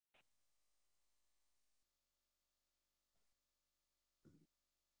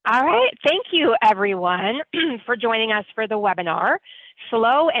All right, thank you everyone for joining us for the webinar,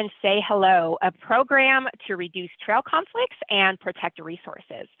 Slow and Say Hello, a program to reduce trail conflicts and protect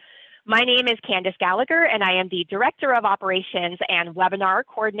resources. My name is Candace Gallagher and I am the Director of Operations and Webinar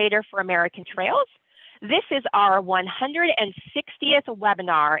Coordinator for American Trails. This is our 160th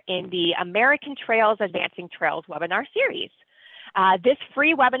webinar in the American Trails Advancing Trails webinar series. This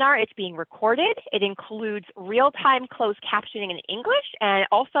free webinar is being recorded. It includes real-time closed captioning in English and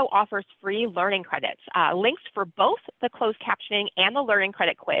also offers free learning credits. Links for both the closed captioning and the learning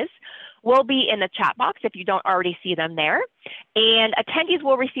credit quiz will be in the chat box if you don't already see them there. And attendees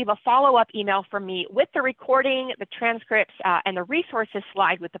will receive a follow-up email from me with the recording, the transcripts, and the resources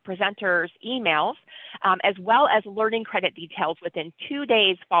slide with the presenters' emails, as well as learning credit details within 2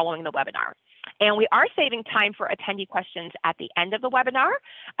 days following the webinar. And we are saving time for attendee questions at the end of the webinar,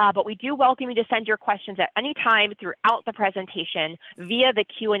 but we do welcome you to send your questions at any time throughout the presentation via the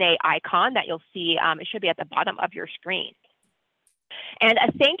Q&A icon that you'll see. It should be at the bottom of your screen. And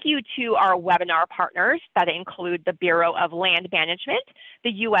a thank you to our webinar partners that include the Bureau of Land Management,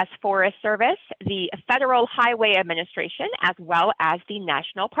 the U.S. Forest Service, the Federal Highway Administration, as well as the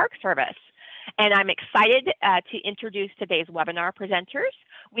National Park Service. And I'm excited to introduce today's webinar presenters.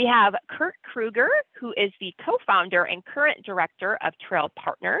 We have Kurt Kruger, who is the co-founder and current director of Trail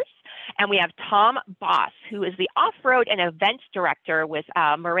Partners. And we have Tom Boss, who is the off-road and events director with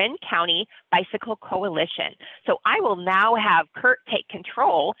Marin County Bicycle Coalition. So I will now have Kurt take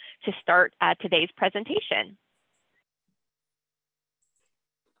control to start today's presentation.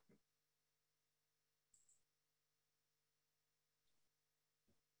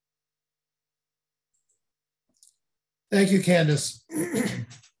 Thank you, Candace.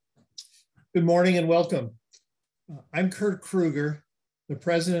 Good morning and welcome. I'm Kurt Kruger, the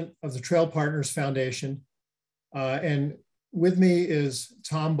president of the Trail Partners Foundation. And with me is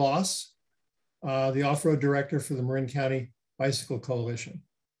Tom Boss, the off-road director for the Marin County Bicycle Coalition.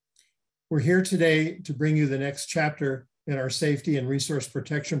 We're here today to bring you the next chapter in our safety and resource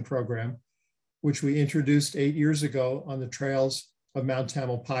protection program, which we introduced 8 years ago on the trails of Mount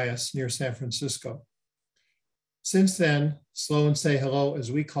Tamalpais near San Francisco. Since then, Slow and Say Hello,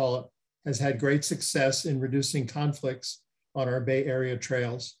 as we call it, has had great success in reducing conflicts on our Bay Area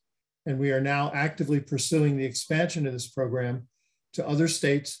trails. And we are now actively pursuing the expansion of this program to other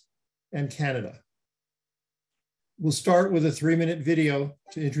states and Canada. We'll start with a 3-minute video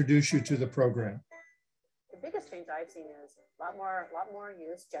to introduce you to the program. The biggest change I've seen is a lot more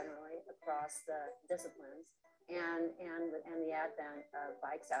use generally across the disciplines. And the advent of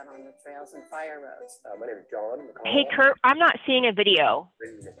bikes out on the trails and fire roads. My name is John. Hey, Kurt, I'm not seeing a video.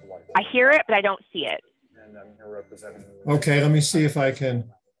 I hear it, but I don't see it. And I'm here representing. Okay, let me see if I can.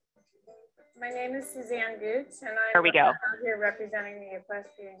 My name is Suzanne Gooch, and There we go. I'm out here representing the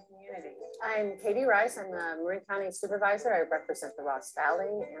equestrian community. I'm Katie Rice. I'm the Marin County Supervisor. I represent the Ross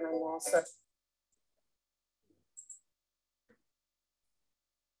Valley, and I'm also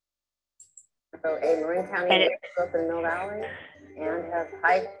a Marin County up in Mill Valley, and have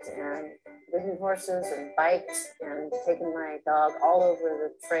hiked and ridden horses and biked and taken my dog all over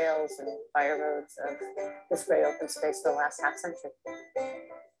the trails and fire roads of this great open space for the last half century.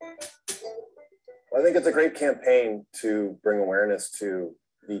 Well, I think it's a great campaign to bring awareness to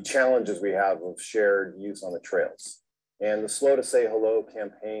the challenges we have of shared use on the trails. And the Slow to Say Hello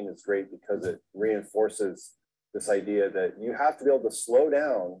campaign is great because it reinforces this idea that you have to be able to slow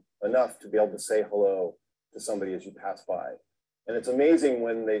down enough to be able to say hello to somebody as you pass by. And it's amazing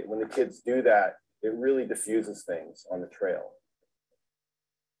when the kids do that, it really diffuses things on the trail.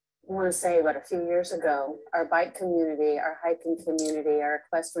 I want to say about a few years ago, our bike community, our hiking community, our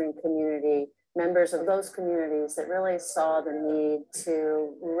equestrian community, members of those communities that really saw the need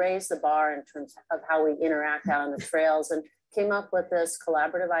to raise the bar in terms of how we interact out on the trails, and came up with this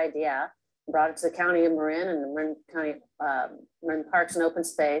collaborative idea, brought it to the County of Marin and the Marin County Marin Parks and Open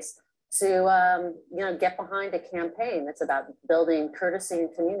Space to get behind a campaign that's about building courtesy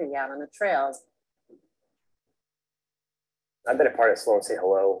and community out on the trails. I've been a part of Slow and Say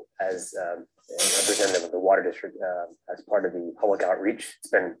Hello as representative of the Water District as part of the public outreach. It's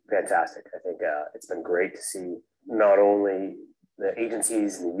been fantastic. I think it's been great to see not only the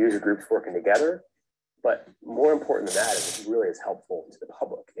agencies and the user groups working together, but more important than that is it really is helpful to the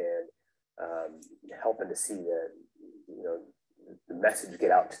public and helping to see the message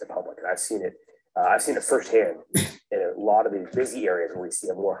get out to the public. And I've seen it firsthand in a lot of these busy areas where we see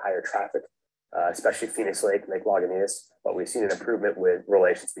a more higher traffic, especially Phoenix Lake, Lake Lagunitas, but we've seen an improvement with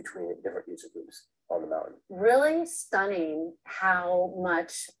relations between different user groups on the mountain. Really stunning how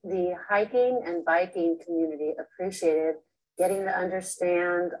much the hiking and biking community appreciated getting to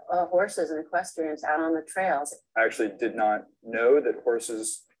understand horses and equestrians out on the trails. I actually did not know that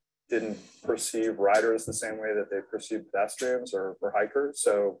horses didn't perceive riders the same way that they perceive pedestrians or hikers.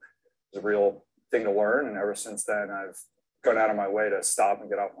 So it's a real thing to learn. And ever since then, I've gone out of my way to stop and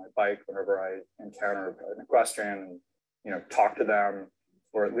get off my bike whenever I encounter an equestrian and, talk to them,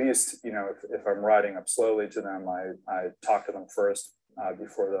 or at least, if I'm riding up slowly to them, I talk to them first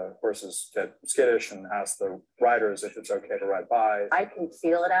before the horses get skittish and ask the riders if it's okay to ride by. I can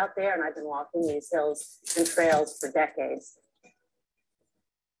feel it out there, and I've been walking these hills and trails for decades.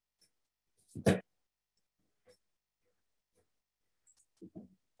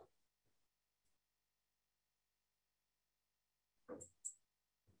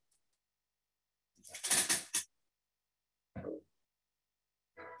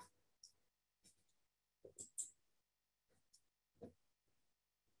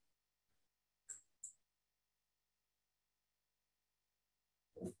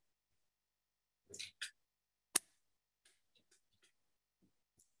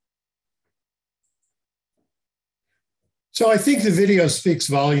 So I think the video speaks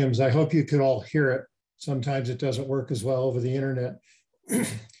volumes. I hope you could all hear it. Sometimes it doesn't work as well over the internet.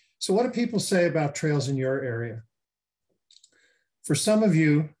 So what do people say about trails in your area? For some of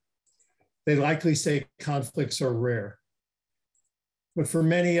you, they likely say conflicts are rare. But for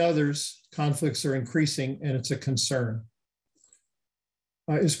many others, conflicts are increasing and it's a concern.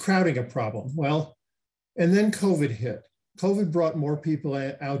 Is crowding a problem? Well, and then COVID hit. COVID brought more people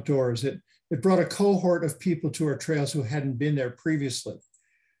outdoors. It brought a cohort of people to our trails who hadn't been there previously.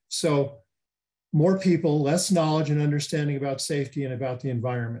 So more people, less knowledge and understanding about safety and about the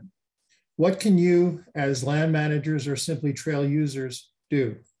environment. What can you as land managers or simply trail users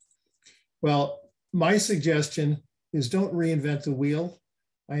do? Well, my suggestion is don't reinvent the wheel.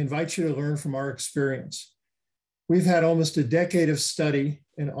 I invite you to learn from our experience. We've had almost a decade of study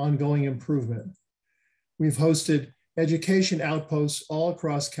and ongoing improvement. We've hosted education outposts all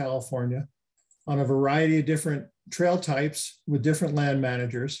across California on a variety of different trail types with different land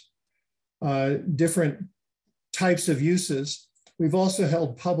managers, different types of uses. We've also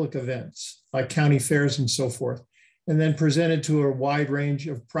held public events like county fairs and so forth, and then presented to a wide range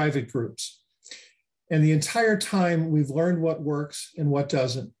of private groups. And the entire time we've learned what works and what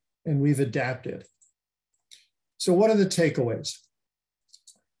doesn't, and we've adapted. So what are the takeaways?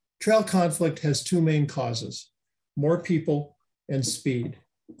 Trail conflict has two main causes: more people and speed.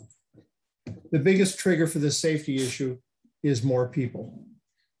 The biggest trigger for the safety issue is more people.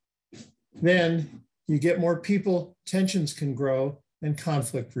 Then you get more people, tensions can grow, and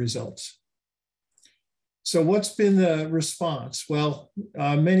conflict results. So what's been the response? Well,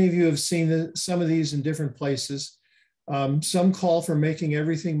 many of you have seen some of these in different places. Some call for making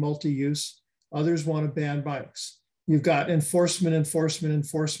everything multi-use. Others want to ban bikes. You've got enforcement.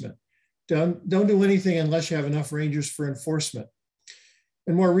 Don't do anything unless you have enough rangers for enforcement.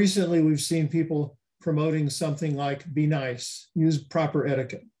 And more recently, we've seen people promoting something like be nice, use proper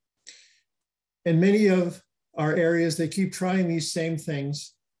etiquette. In many of our areas, they keep trying these same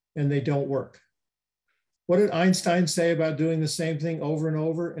things and they don't work. What did Einstein say about doing the same thing over and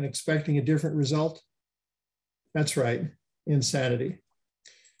over and expecting a different result? That's right, insanity.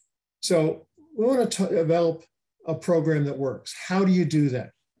 So we want to develop a program that works. How do you do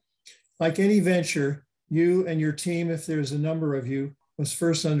that? Like any venture, you and your team, if there's a number of you, must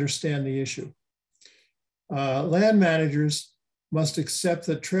first understand the issue. Land managers must accept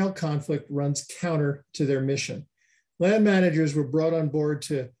that trail conflict runs counter to their mission. Land managers were brought on board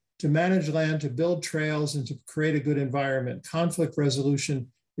to manage land, to build trails, and to create a good environment. Conflict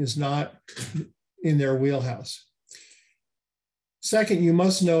resolution is not in their wheelhouse. Second, you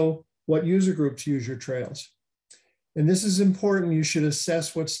must know what user groups use your trails. And this is important. You should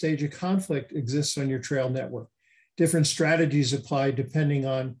assess what stage of conflict exists on your trail network. Different strategies apply depending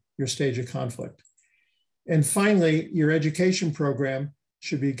on your stage of conflict. And finally, your education program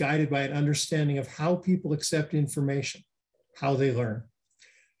should be guided by an understanding of how people accept information, how they learn.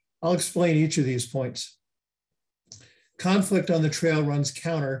 I'll explain each of these points. Conflict on the trail runs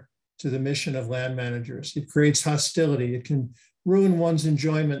counter to the mission of land managers. It creates hostility. It can ruin one's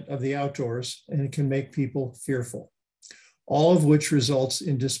enjoyment of the outdoors, and it can make people fearful, all of which results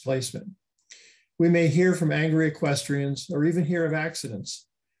in displacement. We may hear from angry equestrians or even hear of accidents,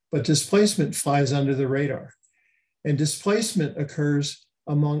 but displacement flies under the radar. And displacement occurs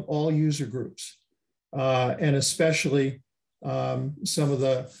among all user groups, and especially some of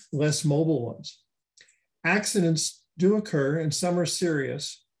the less mobile ones. Accidents do occur, and some are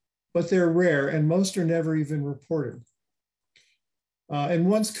serious, but they're rare, and most are never even reported. And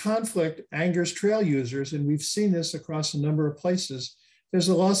once conflict angers trail users, and we've seen this across a number of places, there's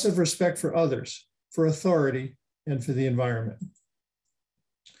a loss of respect for others, for authority, and for the environment.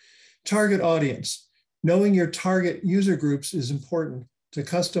 Target audience. Knowing your target user groups is important to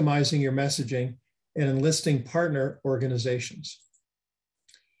customizing your messaging and enlisting partner organizations.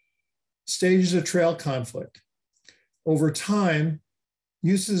 Stages of trail conflict. Over time,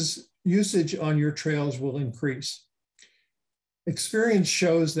 usage on your trails will increase. Experience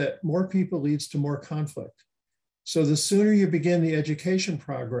shows that more people leads to more conflict. So the sooner you begin the education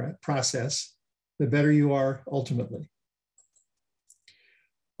process, the better you are ultimately.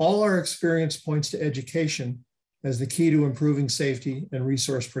 All our experience points to education as the key to improving safety and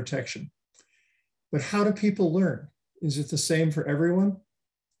resource protection. But how do people learn? Is it the same for everyone?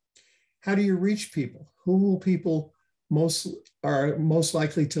 How do you reach people? Who will people are most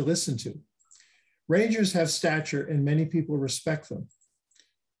likely to listen to? Rangers have stature and many people respect them.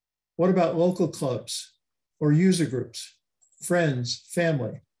 What about local clubs or user groups, friends,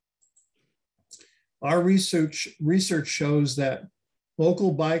 family? Our research shows that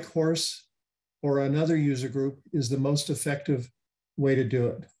local bike, horse, or another user group is the most effective way to do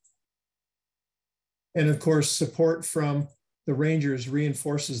it. And of course, support from the Rangers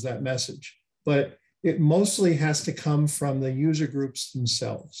reinforces that message, but it mostly has to come from the user groups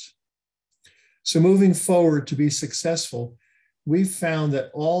themselves. So moving forward to be successful, we've found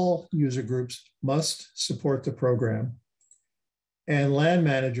that all user groups must support the program, and land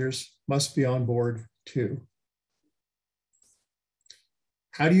managers must be on board too.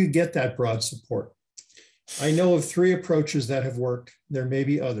 How do you get that broad support? I know of 3 approaches that have worked. There may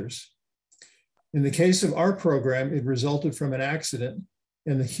be others. In the case of our program, it resulted from an accident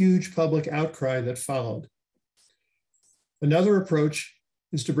and the huge public outcry that followed. Another approach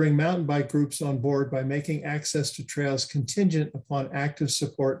is to bring mountain bike groups on board by making access to trails contingent upon active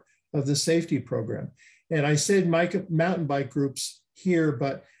support of the safety program. And I said mountain bike groups here,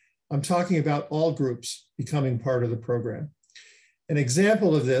 but I'm talking about all groups becoming part of the program. An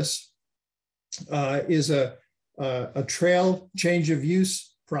example of this is a trail change of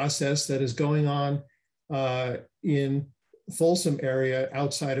use process that is going on in Folsom area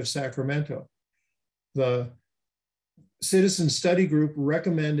outside of Sacramento. The citizen study group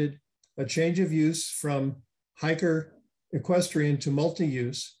recommended a change of use from hiker equestrian to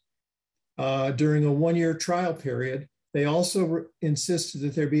multi-use during a 1-year trial period. They also insisted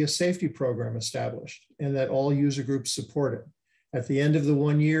that there be a safety program established and that all user groups support it. At the end of the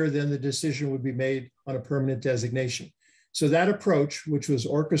 1 year, then the decision would be made on a permanent designation. So that approach, which was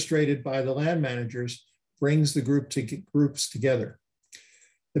orchestrated by the land managers, brings the groups together.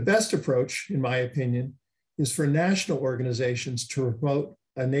 The best approach, in my opinion, is for national organizations to promote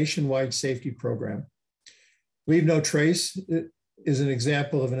a nationwide safety program. Leave No Trace is an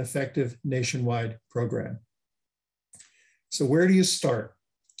example of an effective nationwide program. So where do you start?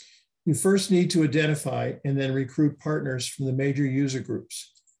 You first need to identify and then recruit partners from the major user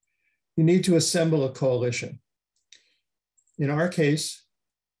groups. You need to assemble a coalition. In our case,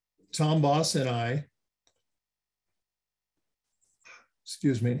 Tom Boss and I,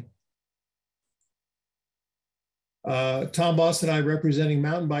 Tom Boss and I, representing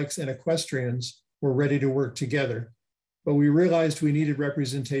mountain bikes and equestrians, were ready to work together, but we realized we needed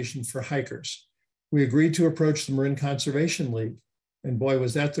representation for hikers. We agreed to approach the Marin Conservation League, and boy,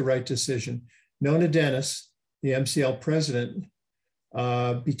 was that the right decision. Nona Dennis, the MCL president,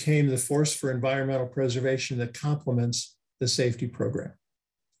 became the force for environmental preservation that complements the safety program.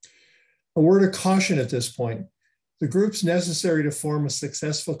 A word of caution at this point. The groups necessary to form a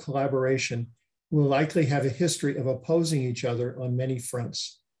successful collaboration will likely have a history of opposing each other on many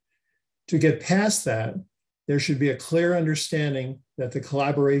fronts. To get past that, there should be a clear understanding that the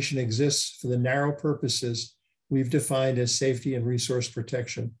collaboration exists for the narrow purposes we've defined as safety and resource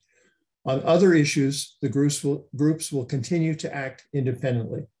protection. On other issues, the groups will continue to act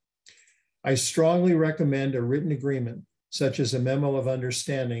independently. I strongly recommend a written agreement, such as a memo of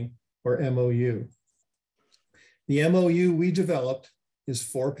understanding or MOU. The MOU we developed is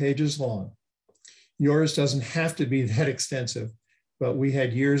 4 pages long. Yours doesn't have to be that extensive, but we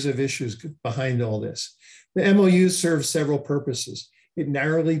had years of issues behind all this. The MOU serves several purposes. It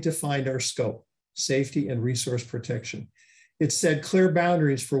narrowly defined our scope, safety and resource protection. It set clear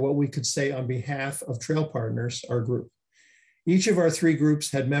boundaries for what we could say on behalf of Trail Partners, our group. Each of our 3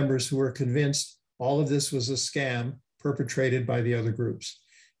 groups had members who were convinced all of this was a scam perpetrated by the other groups.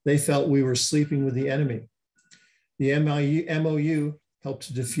 They felt we were sleeping with the enemy. The MOU helped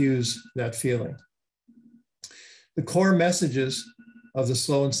to diffuse that feeling. The core messages of the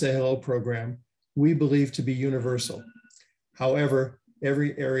Slow and Say Hello program we believe to be universal. However,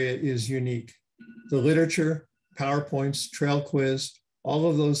 every area is unique. The literature, PowerPoints, trail quiz, all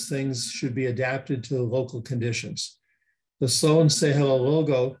of those things should be adapted to the local conditions. The Slow and Say Hello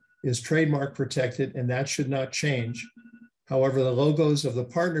logo is trademark protected, and that should not change. However, the logos of the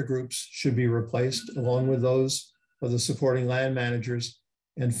partner groups should be replaced along with those of the supporting land managers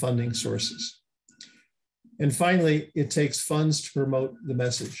and funding sources. And finally, it takes funds to promote the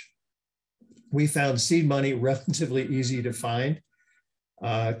message. We found seed money relatively easy to find.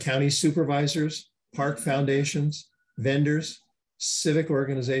 County supervisors, park foundations, vendors, civic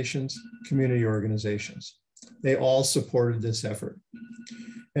organizations, community organizations. They all supported this effort.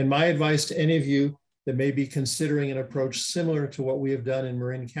 And my advice to any of you that may be considering an approach similar to what we have done in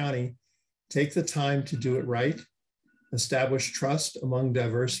Marin County, take the time to do it right, establish trust among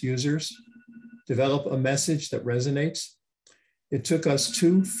diverse users, develop a message that resonates. It took us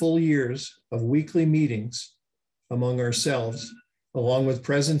 2 full years of weekly meetings among ourselves, along with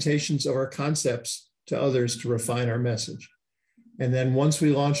presentations of our concepts to others to refine our message. And then once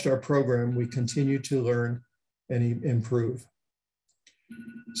we launched our program, we continued to learn and improve.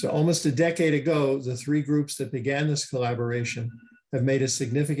 So almost a decade ago, the 3 groups that began this collaboration have made a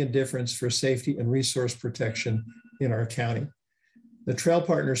significant difference for safety and resource protection in our county. The Trail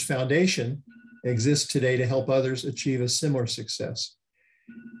Partners Foundation exists today to help others achieve a similar success.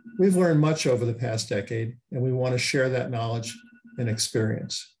 We've learned much over the past decade, and we want to share that knowledge and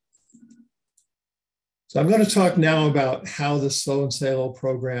experience. So I'm going to talk now about how the Slow and Say Hello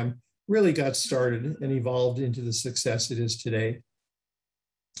program really got started and evolved into the success it is today.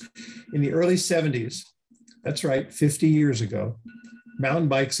 In the early 70s, that's right, 50 years ago, mountain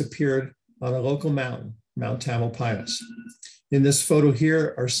bikes appeared on a local mountain, Mount Tamalpais. In this photo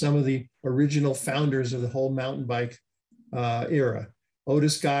here are some of the original founders of the whole mountain bike era.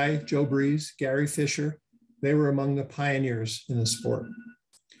 Otis Guy, Joe Breeze, Gary Fisher, they were among the pioneers in the sport.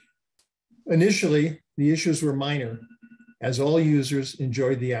 Initially, the issues were minor, as all users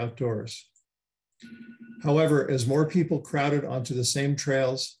enjoyed the outdoors. However, as more people crowded onto the same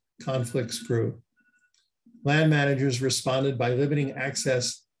trails, conflicts grew. Land managers responded by limiting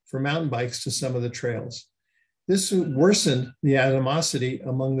access for mountain bikes to some of the trails. This worsened the animosity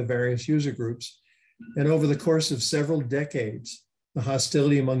among the various user groups, and over the course of several decades, the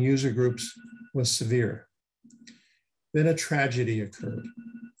hostility among user groups was severe. Then a tragedy occurred.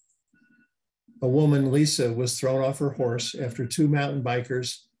 A woman, Lisa, was thrown off her horse after 2 mountain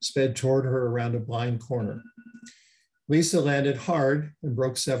bikers sped toward her around a blind corner. Lisa landed hard and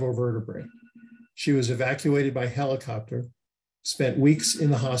broke several vertebrae. She was evacuated by helicopter, spent weeks in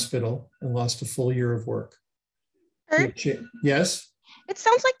the hospital, and lost a full year of work. Yes? It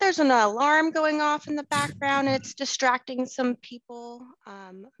sounds like there's an alarm going off in the background. It's distracting some people.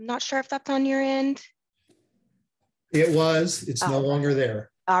 I'm not sure if that's on your end. It was. It's no longer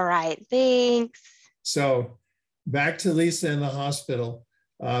there. All right. Thanks. So back to Lisa in the hospital.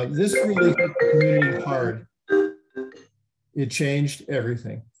 This really hit the community hard. It changed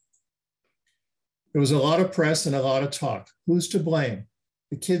everything. There was a lot of press and a lot of talk. Who's to blame?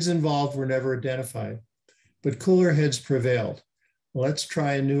 The kids involved were never identified, but cooler heads prevailed. Let's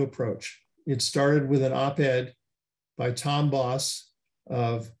try a new approach. It started with an op-ed by Tom Boss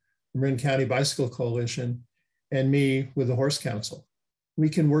of the Marin County Bicycle Coalition and me with the Horse Council. We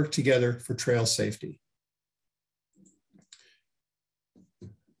can work together for trail safety.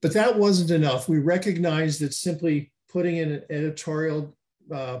 But that wasn't enough. We recognized that simply putting in an editorial,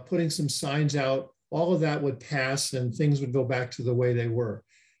 putting some signs out, all of that would pass and things would go back to the way they were.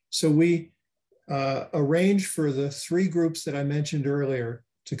 So we arranged for the 3 groups that I mentioned earlier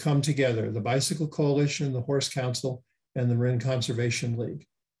to come together, the Bicycle Coalition, the Horse Council, and the Marin Conservation League.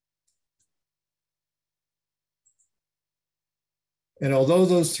 And although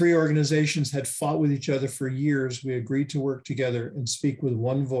those 3 organizations had fought with each other for years, we agreed to work together and speak with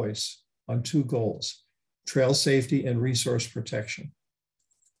one voice on 2 goals: trail safety and resource protection.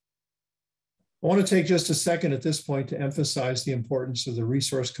 I want to take just a second at this point to emphasize the importance of the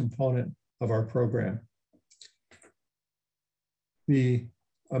resource component of our program. The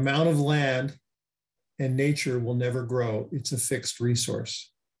amount of land and nature will never grow. It's a fixed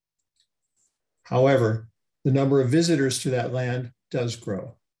resource. However, the number of visitors to that land does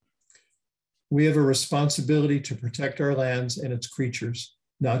grow. We have a responsibility to protect our lands and its creatures,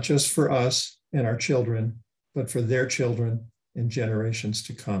 not just for us and our children, but for their children and generations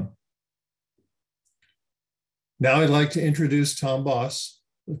to come. Now I'd like to introduce Tom Boss,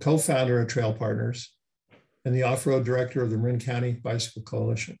 the co-founder of Trail Partners and the off-road director of the Marin County Bicycle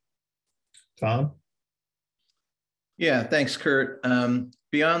Coalition. Tom? Yeah, thanks, Kurt.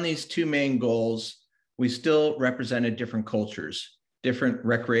 Beyond these 2 main goals, we still represented different cultures. different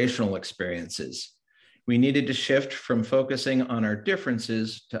recreational experiences. We needed to shift from focusing on our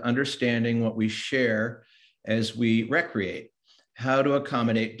differences to understanding what we share as we recreate, how to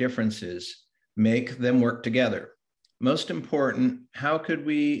accommodate differences, make them work together. Most important, how could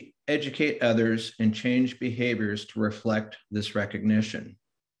we educate others and change behaviors to reflect this recognition?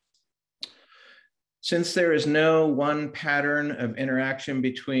 Since there is no one pattern of interaction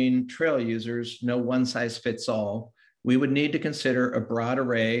between trail users, no one size fits all, we would need to consider a broad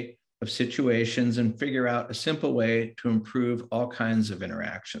array of situations and figure out a simple way to improve all kinds of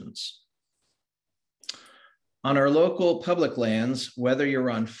interactions. On our local public lands, whether you're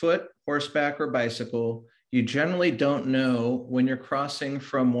on foot, horseback, or bicycle, you generally don't know when you're crossing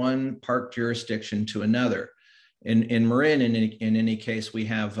from one park jurisdiction to another. In Marin, in any case, we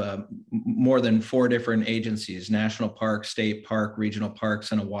have more than 4 different agencies: national park, state park, regional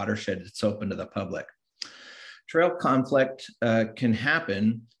parks, and a watershed that's open to the public. Trail conflict can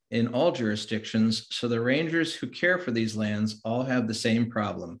happen in all jurisdictions, so the rangers who care for these lands all have the same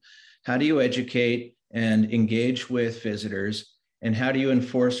problem. How do you educate and engage with visitors, and how do you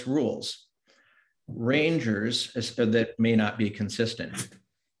enforce rules? Rangers that may not be consistent.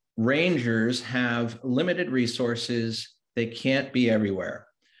 Rangers have limited resources. They can't be everywhere.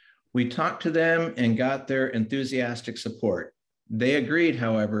 We talked to them and got their enthusiastic support. They agreed,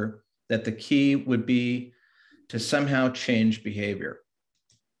 however, that the key would be to somehow change behavior.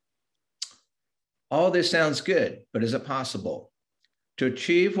 All this sounds good, but is it possible? To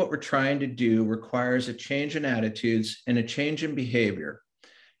achieve what we're trying to do requires a change in attitudes and a change in behavior.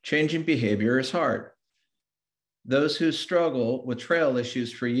 Changing behavior is hard. Those who struggle with trail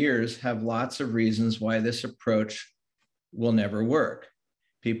issues for years have lots of reasons why this approach will never work.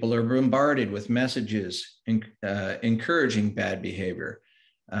 People are bombarded with messages encouraging bad behavior.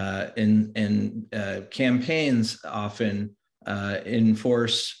 Campaigns often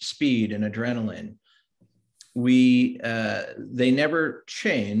enforce speed and adrenaline. They never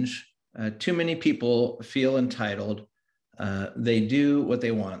change. Too many people feel entitled. They do what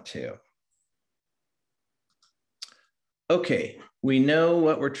they want to. Okay, we know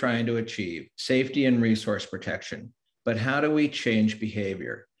what we're trying to achieve: safety and resource protection. But how do we change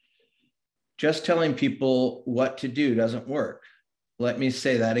behavior? Just telling people what to do doesn't work. Let me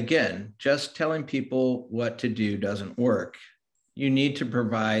say that again. Just telling people what to do doesn't work. You need to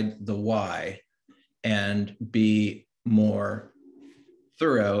provide the why and be more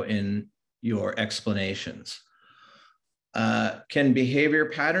thorough in your explanations. Can behavior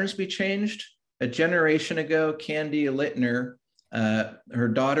patterns be changed? A generation ago, Candy Littner, her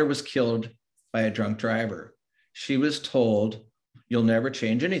daughter was killed by a drunk driver. She was told, "You'll never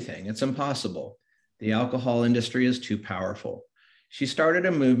change anything. It's impossible. The alcohol industry is too powerful." She started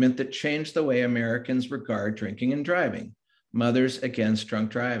a movement that changed the way Americans regard drinking and driving. Mothers Against Drunk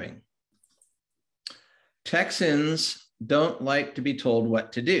Driving. Texans don't like to be told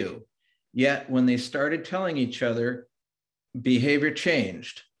what to do. Yet when they started telling each other, behavior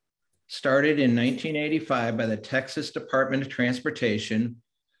changed. Started in 1985 by the Texas Department of Transportation.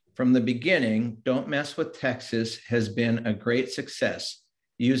 From the beginning, Don't Mess with Texas has been a great success,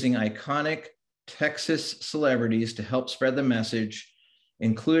 using iconic Texas celebrities to help spread the message,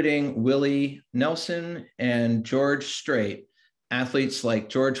 including Willie Nelson and George Strait, athletes like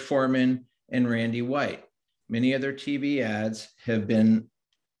George Foreman and Randy White. Many of their TV ads have been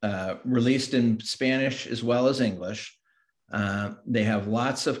released in Spanish as well as English. They have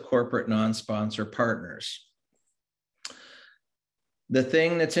lots of corporate non-sponsor partners. The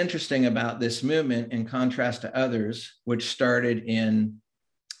thing that's interesting about this movement, in contrast to others, which started in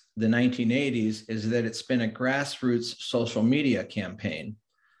the 1980s, is that it's been a grassroots social media campaign.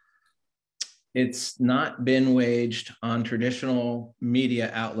 It's not been waged on traditional media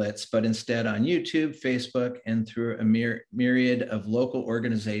outlets, but instead on YouTube, Facebook, and through a myriad of local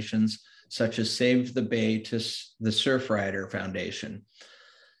organizations such as Save the Bay to the Surfrider Foundation.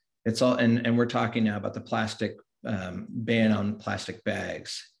 It's all, and we're talking now about the plastic ban on plastic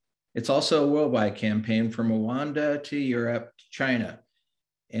bags. It's also a worldwide campaign from Rwanda to Europe to China.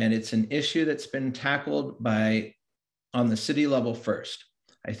 And it's an issue that's been tackled on the city level first.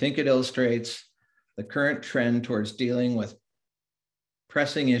 I think it illustrates the current trend towards dealing with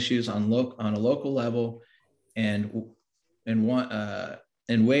pressing issues on a local level and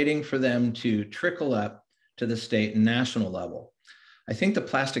waiting for them to trickle up to the state and national level. I think the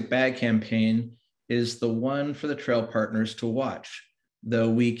plastic bag campaign is the one for the trail partners to watch, though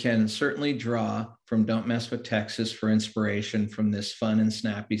we can certainly draw from Don't Mess with Texas for inspiration from this fun and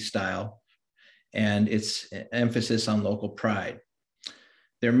snappy style and its emphasis on local pride.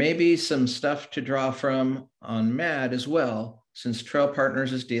 There may be some stuff to draw from on MAD as well, since Trail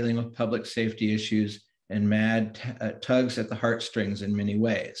Partners is dealing with public safety issues and mad tugs at the heartstrings in many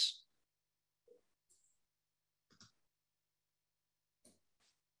ways.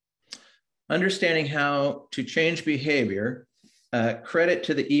 Understanding how to change behavior, credit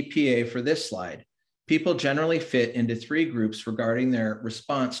to the EPA for this slide. People generally fit into 3 groups regarding their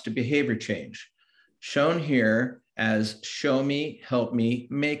response to behavior change, shown here as show me, help me,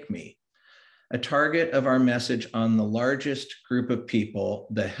 make me. A target of our message on the largest group of people,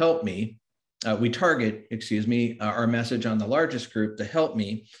 the help me, our message on the largest group, the help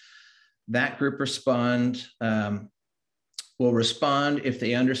me. That group will respond if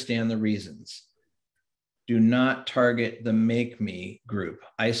they understand the reasons. Do not target the make me group,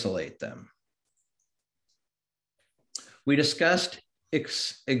 isolate them. We discussed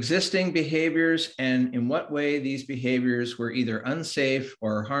existing behaviors and in what way these behaviors were either unsafe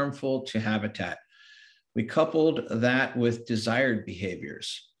or harmful to habitat. We coupled that with desired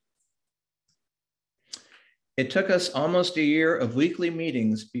behaviors. It took us almost a year of weekly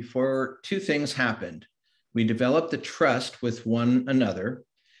meetings before 2 things happened. We developed the trust with one another,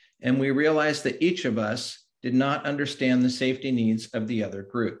 and we realized that each of us did not understand the safety needs of the other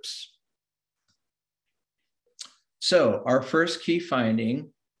groups. So our first key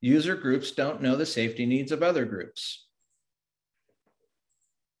finding, user groups don't know the safety needs of other groups.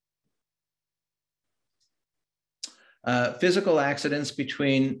 Physical accidents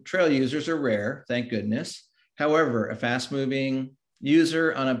between trail users are rare, thank goodness. However, a fast-moving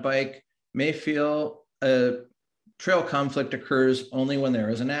user on a bike may feel a trail conflict occurs only when there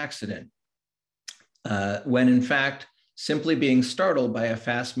is an accident, when in fact, simply being startled by a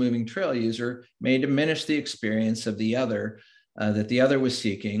fast-moving trail user may diminish the experience of the other that the other was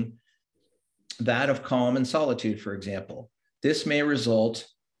seeking, that of calm and solitude, for example. This may result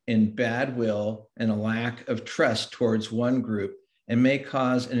in bad will and a lack of trust towards one group and may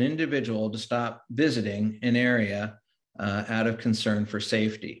cause an individual to stop visiting an area out of concern for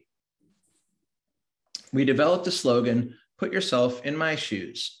safety. We developed the slogan, "Put yourself in my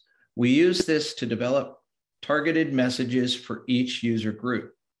shoes." We use this to develop targeted messages for each user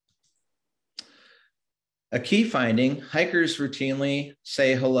group. A key finding, hikers routinely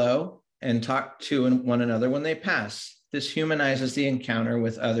say hello and talk to one another when they pass. This humanizes the encounter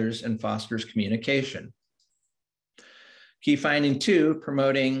with others and fosters communication. Key finding 2,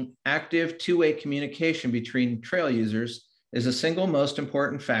 promoting active 2-way communication between trail users is the single most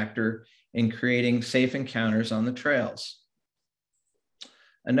important factor in creating safe encounters on the trails.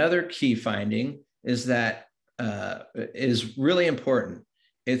 Another key finding is that is really important.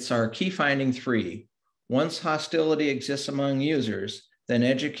 It's our key finding 3. Once hostility exists among users, then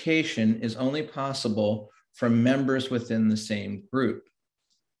education is only possible from members within the same group.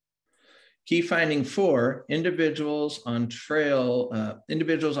 Key finding 4, individuals on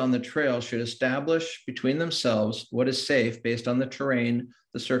the trail should establish between themselves what is safe based on the terrain,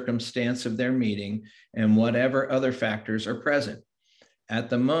 the circumstance of their meeting, and whatever other factors are present. At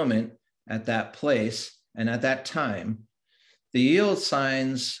the moment, at that place, and at that time, the yield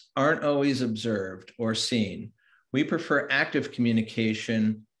signs aren't always observed or seen. We prefer active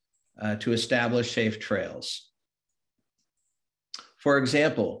communication to establish safe trails. For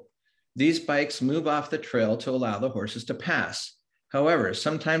example, these bikes move off the trail to allow the horses to pass. However,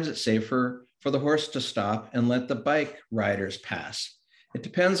 sometimes it's safer for the horse to stop and let the bike riders pass. It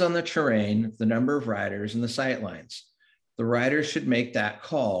depends on the terrain, the number of riders, and the sight lines. The riders should make that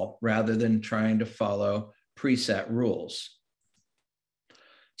call rather than trying to follow preset rules.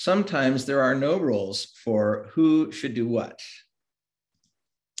 Sometimes there are no rules for who should do what.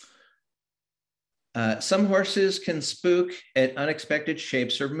 Some horses can spook at unexpected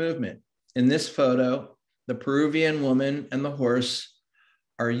shapes or movement. In this photo, the Peruvian woman and the horse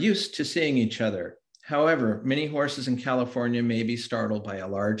are used to seeing each other. However, many horses in California may be startled by a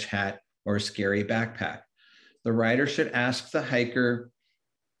large hat or a scary backpack. The rider should ask the hiker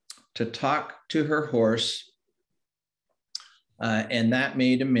to talk to her horse, and that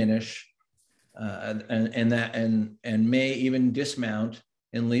may diminish and may even dismount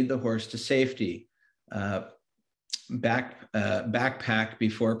and lead the horse to safety. Backpack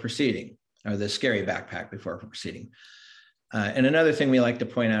before proceeding, or the scary backpack before proceeding. And another thing we like to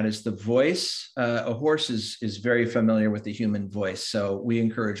point out is the voice. A horse is very familiar with the human voice, so we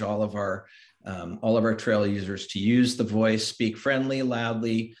encourage all of our trail users to use the voice, speak friendly,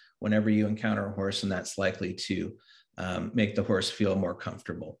 loudly whenever you encounter a horse, and that's likely to make the horse feel more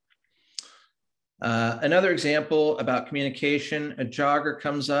comfortable. Another example about communication: a jogger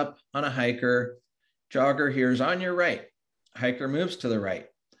comes up on a hiker. Jogger hears "on your right." Hiker moves to the right.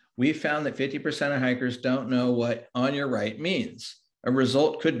 We found that 50% of hikers don't know what on your right means. A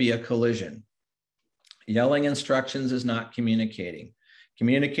result could be a collision. Yelling instructions is not communicating.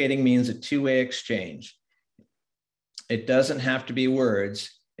 Communicating means a two-way exchange. It doesn't have to be words.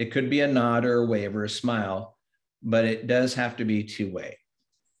 It could be a nod or a wave or a smile, but it does have to be two-way.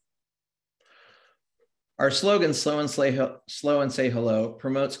 Our slogan, slow and say hello,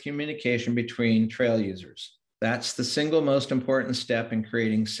 promotes communication between trail users. That's the single most important step in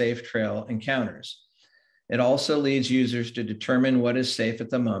creating safe trail encounters. It also leads users to determine what is safe at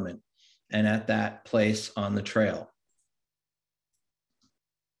the moment and at that place on the trail.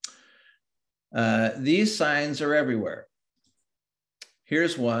 These signs are everywhere.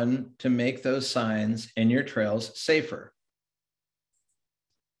 Here's one to make those signs and your trails safer.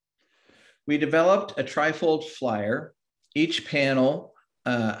 We developed a trifold flyer. Each panel,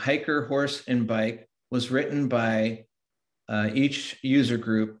 hiker, horse, and bike, was written by each user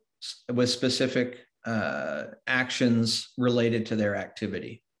group with specific actions related to their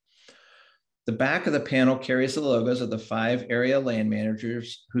activity. The back of the panel carries the logos of the 5 area land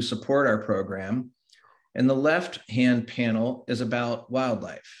managers who support our program. And the left-hand panel is about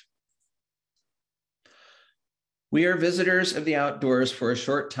wildlife. We are visitors of the outdoors for a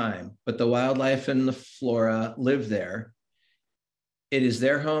short time, but the wildlife and the flora live there. It is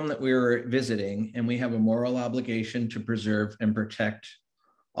their home that we are visiting, and we have a moral obligation to preserve and protect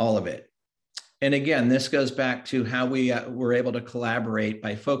all of it. And again, this goes back to how we were able to collaborate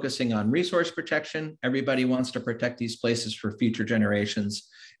by focusing on resource protection. Everybody wants to protect these places for future generations,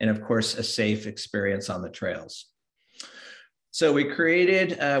 and of course, a safe experience on the trails. So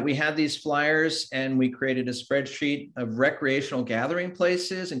we had these flyers, and we created a spreadsheet of recreational gathering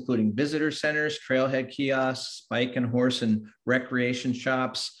places, including visitor centers, trailhead kiosks, bike and horse and recreation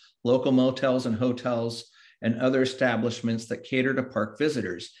shops, local motels and hotels, and other establishments that cater to park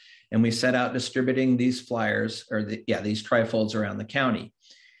visitors. And we set out distributing these flyers, or these trifolds around the county.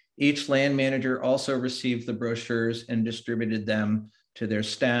 Each land manager also received the brochures and distributed them to their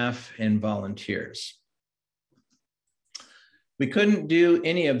staff and volunteers. We couldn't do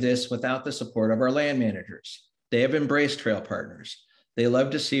any of this without the support of our land managers. They have embraced trail partners. They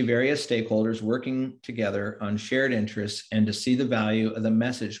love to see various stakeholders working together on shared interests and to see the value of the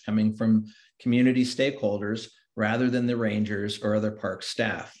message coming from community stakeholders rather than the rangers or other park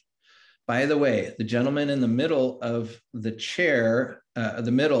staff. By the way, the gentleman in the middle of the chair, of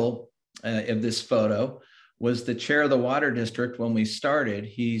this photo, was the chair of the water district when we started.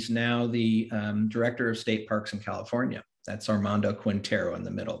 He's now the director of state parks in California. That's Armando Quintero in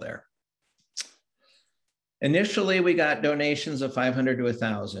the middle there. Initially, we got donations of 500 to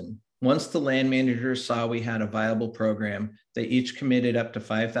 1,000. Once the land managers saw we had a viable program, they each committed up to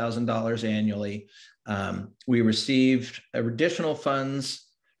 $5,000 annually. We received additional funds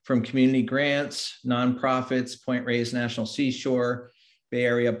from community grants, nonprofits, Point Reyes National Seashore, Bay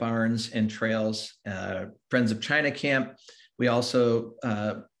Area Barns and Trails, Friends of China Camp. We also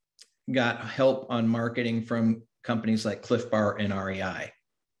got help on marketing from companies like Cliff Bar and REI.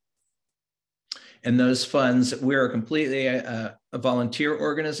 And those funds, we're completely a volunteer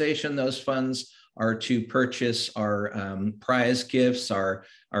organization. Those funds are to purchase our prize gifts, our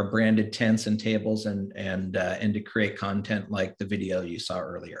branded tents and tables, and to create content like the video you saw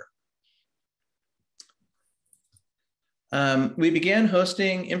earlier. We began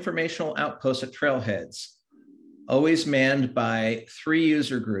hosting informational outposts at trailheads, always manned by 3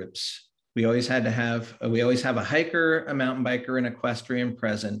 user groups. We always have a hiker, a mountain biker, and equestrian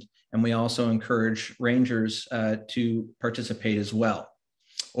present, and we also encourage rangers to participate as well,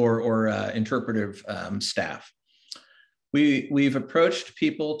 or interpretive staff. We've approached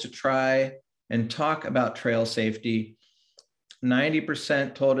people to try and talk about trail safety.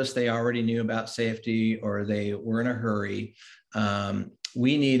 90% told us they already knew about safety or they were in a hurry.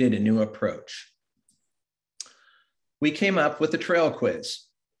 We needed a new approach. We came up with a trail quiz.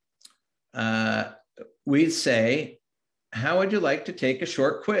 We'd say, how would you like to take a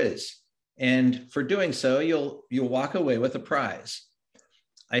short quiz? And for doing so, you'll walk away with a prize.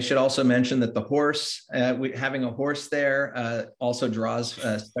 I should also mention that the horse, having a horse there also draws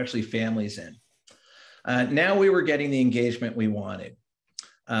especially families in. Now we were getting the engagement we wanted.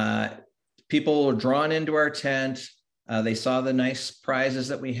 People were drawn into our tent. They saw the nice prizes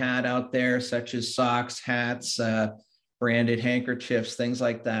that we had out there, such as socks, hats, branded handkerchiefs, things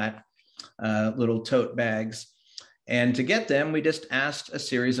like that, little tote bags. And to get them, we just asked a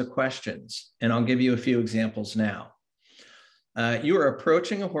series of questions. And I'll give you a few examples now. You are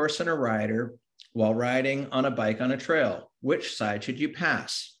approaching a horse and a rider while riding on a bike on a trail. Which side should you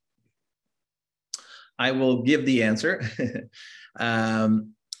pass? I will give the answer.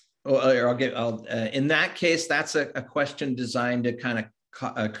 in that case, that's a question designed to kind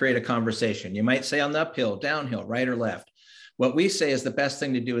of create a conversation. You might say on the uphill, downhill, right or left. What we say is the best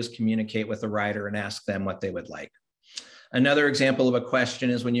thing to do is communicate with the rider and ask them what they would like. Another example of a question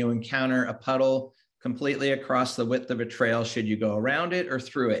is when you encounter a puddle completely across the width of a trail, should you go around it or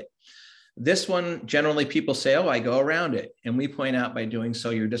through it? This one, generally people say, oh, I go around it. And we point out by doing so,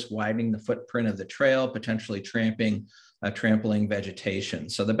 you're just widening the footprint of the trail, potentially trampling vegetation.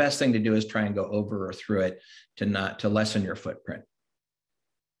 So the best thing to do is try and go over or through it to lessen your footprint.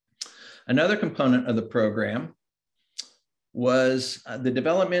 Another component of the program was the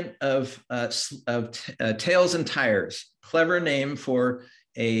development of Tails and Tires, clever name for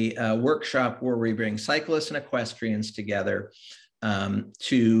a workshop where we bring cyclists and equestrians together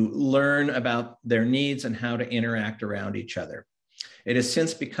to learn about their needs and how to interact around each other. It has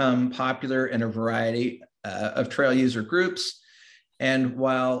since become popular in a variety of trail user groups. And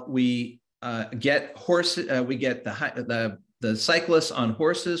while we get horses, we get the cyclists on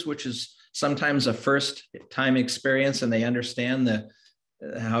horses, which is sometimes a first time experience, and they understand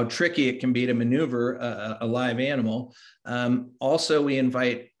how tricky it can be to maneuver a live animal. Also, we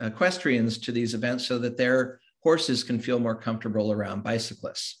invite equestrians to these events so that their horses can feel more comfortable around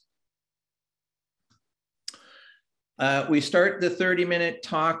bicyclists. We start the 30-minute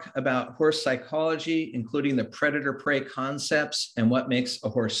talk about horse psychology, including the predator-prey concepts and what makes a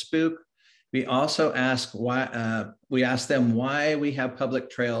horse spook. We also ask them why we have public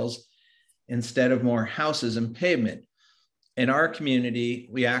trails instead of more houses and pavement. In our community,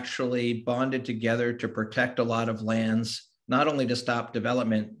 we actually bonded together to protect a lot of lands, not only to stop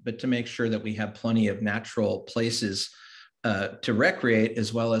development, but to make sure that we have plenty of natural places to recreate,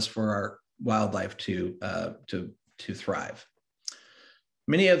 as well as for our wildlife to thrive.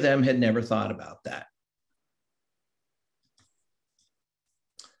 Many of them had never thought about that.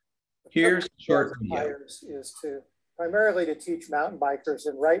 Here's a short video. Is primarily to teach mountain bikers,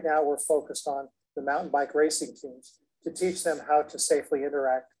 and right now we're focused on the mountain bike racing teams to teach them how to safely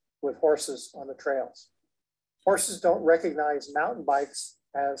interact with horses on the trails. Horses don't recognize mountain bikes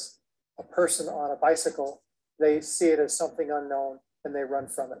as a person on a bicycle. They see it as something unknown and they run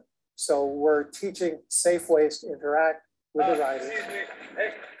from it. So we're teaching safe ways to interact with the rider. Excuse me.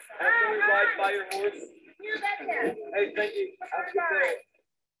 Hey, can we ride by your horse? Hey, thank you. Have a good day.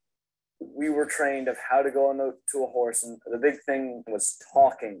 We were trained of how to go on to a horse, and the big thing was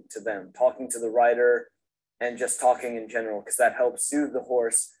talking to them, talking to the rider, and just talking in general, because that helps soothe the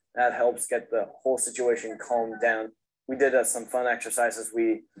horse. That helps get the whole situation calmed down. We did some fun exercises.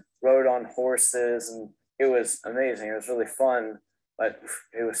 We rode on horses, and it was amazing. It was really fun, but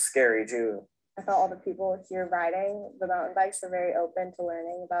it was scary too. I felt all the people here riding the mountain bikes were very open to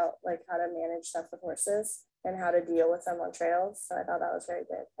learning about like how to manage stuff with horses and how to deal with them on trails. So I thought that was very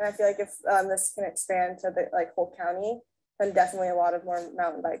good. And I feel like if this can expand to the whole county, then definitely a lot of more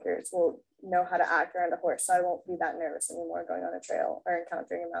mountain bikers will know how to act around a horse. So I won't be that nervous anymore going on a trail or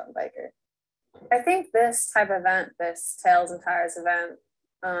encountering a mountain biker. I think this type of event, this Tails and Tires event,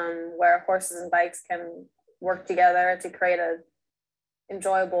 where horses and bikes can work together to create a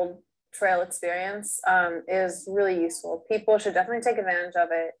enjoyable trail experience is really useful. People should definitely take advantage of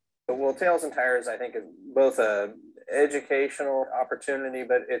it. Well, Tails and Tires, I think, is both a educational opportunity,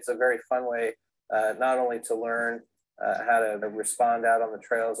 but it's a very fun way not only to learn how to respond out on the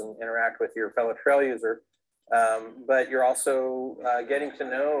trails and interact with your fellow trail user, but you're also getting to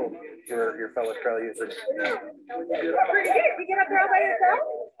know your fellow trail users. Pretty good. You get up there all by yourself?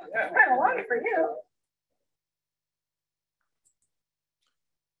 Yeah. Kind of long for you.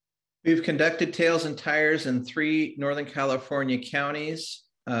 We've conducted Tails and Tires in 3 Northern California counties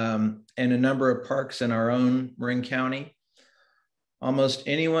and a number of parks in our own Marin County. Almost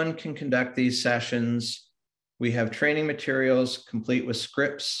anyone can conduct these sessions. We have training materials complete with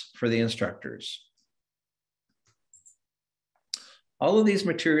scripts for the instructors. All of these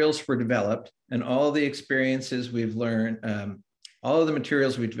materials were developed, and all of the experiences we've learned, all of the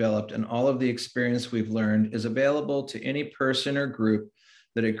materials we've developed and all of the experience we've learned is available to any person or group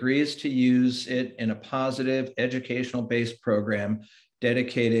that agrees to use it in a positive educational-based program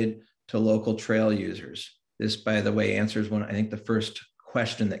dedicated to local trail users. This, by the way, answers I think the first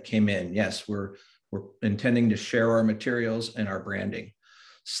question that came in. Yes, we're intending to share our materials and our branding.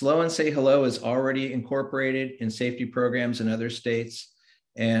 Slow and Say Hello is already incorporated in safety programs in other states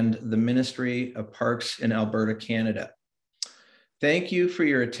and the Ministry of Parks in Alberta, Canada. Thank you for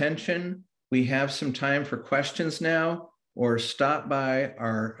your attention. We have some time for questions now, or stop by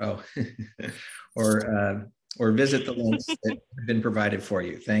our, or visit the links that have been provided for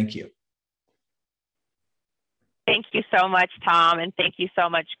you. Thank you. Thank you so much, Tom, and thank you so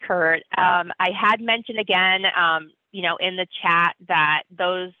much, Kurt. I had mentioned again, in the chat that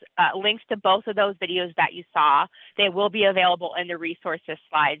those links to both of those videos that you saw, they will be available in the resources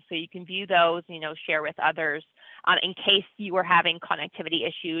slide, so you can view those, share with others in case you were having connectivity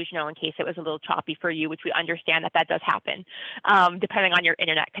issues, in case it was a little choppy for you, which we understand that does happen depending on your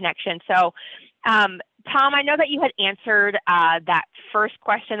internet connection. So, Tom, I know that you had answered that first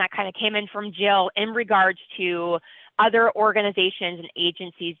question that kind of came in from Jill in regards to other organizations and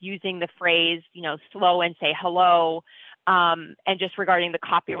agencies using the phrase, slow and say hello, and just regarding the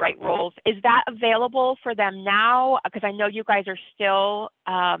copyright rules. Is that available for them now? Because I know you guys are still,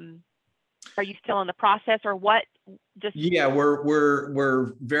 are you still in the process or what? Yeah,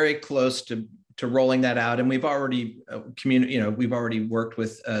 we're very close to rolling that out, and we've already we've already worked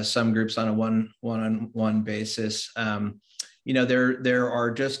with some groups on a one-on-one basis. There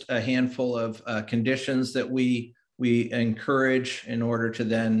are just a handful of conditions that we encourage in order to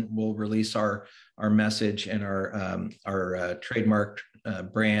then we'll release our message and our trademarked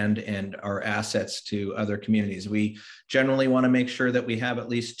brand and our assets to other communities. We generally want to make sure that we have at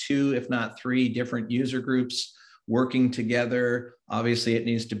least 2, if not 3 different user groups working together. Obviously, it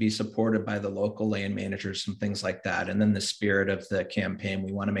needs to be supported by the local land managers and things like that. And then the spirit of the campaign,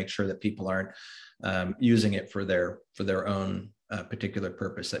 we want to make sure that people aren't using it for their own particular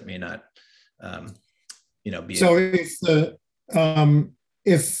purpose that may not, be. So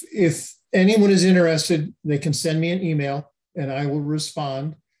if anyone is interested, they can send me an email and I will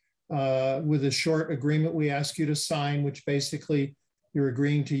respond with a short agreement we ask you to sign, which basically you're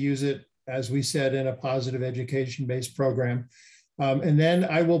agreeing to use it, as we said, in a positive education-based program. And then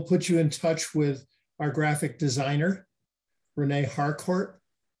I will put you in touch with our graphic designer, Renee Harcourt.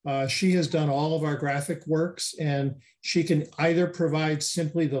 She has done all of our graphic works, and she can either provide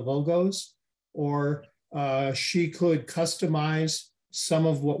simply the logos, or she could customize some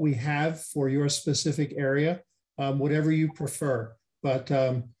of what we have for your specific area, whatever you prefer. But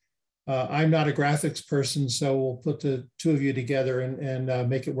I'm not a graphics person, so we'll put the 2 of you together and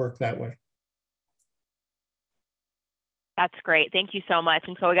make it work that way. That's great. Thank you so much.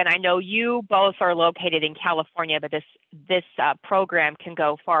 And so again, I know you both are located in California, but this program can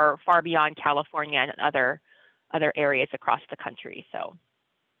go far beyond California and other areas across the country. So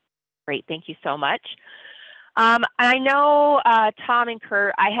great. Thank you so much. I know, Tom and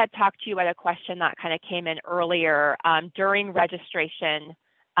Kurt, I had talked to you about a question that kind of came in earlier during registration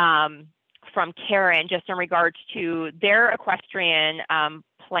from Karen, just in regards to their equestrian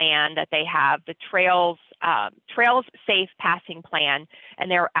plan that they have, the Trails Safe Passing Plan,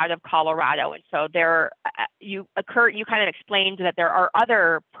 and they're out of Colorado. And so Kurt, you kind of explained that there are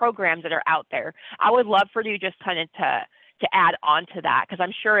other programs that are out there. I would love for you just kind of to add on to that, because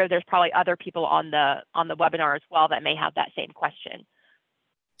I'm sure there's probably other people on the webinar as well that may have that same question.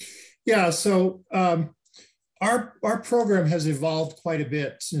 Yeah, so our program has evolved quite a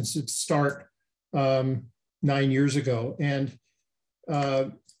bit since its start 9 years ago. And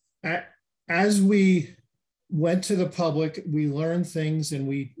as we went to the public, we learned things, and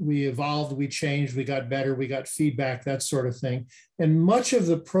we evolved, we changed, we got better, we got feedback, that sort of thing. And much of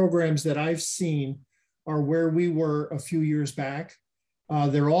the programs that I've seen are where we were a few years back.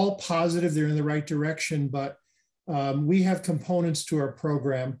 They're all positive, they're in the right direction, but we have components to our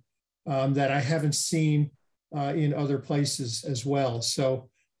program that I haven't seen in other places as well. So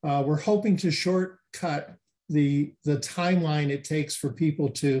we're hoping to shortcut the timeline it takes for people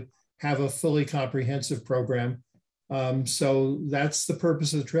to have a fully comprehensive program. So that's the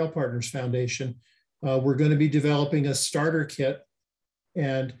purpose of the Trail Partners Foundation. We're going to be developing a starter kit,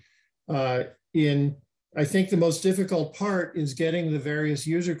 and I think the most difficult part is getting the various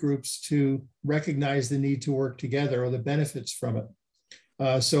user groups to recognize the need to work together or the benefits from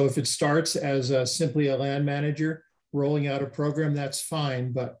it. So if it starts as simply a land manager rolling out a program, that's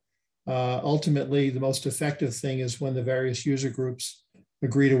fine. But ultimately, the most effective thing is when the various user groups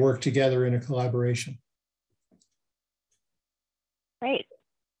agree to work together in a collaboration. Great.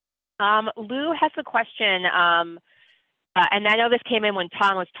 Lou has a question. And I know this came in when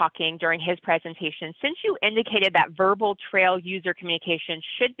Tom was talking during his presentation. Since you indicated that verbal trail user communication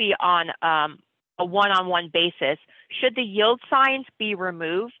should be on a one-on-one basis, should the yield signs be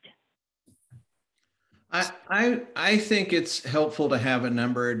removed? I think it's helpful to have a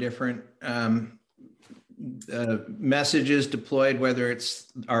number of different messages deployed, whether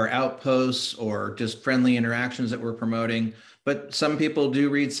it's our outposts or just friendly interactions that we're promoting. But some people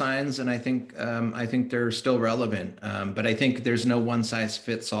do read signs, and I think they're still relevant. But I think there's no one size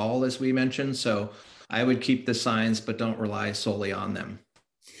fits all, as we mentioned. So I would keep the signs, but don't rely solely on them.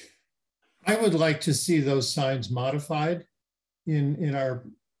 I would like to see those signs modified. In our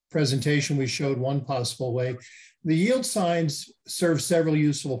presentation, we showed one possible way. The yield signs serve several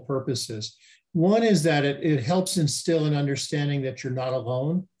useful purposes. One is that it helps instill an understanding that you're not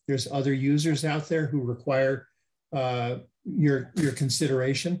alone. There's other users out there who require your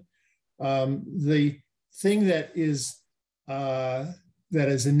consideration. The thing that is a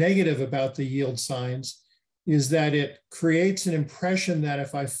negative about the yield signs is that it creates an impression that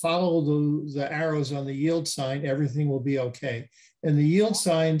if I follow the arrows on the yield sign, everything will be okay. And the yield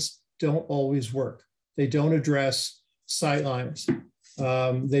signs don't always work. They don't address sight lines.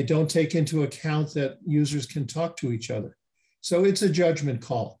 They don't take into account that users can talk to each other. So it's a judgment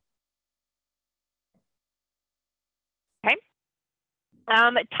call. Okay.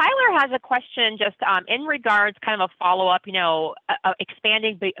 Tyler has a question just in regards, kind of a follow-up,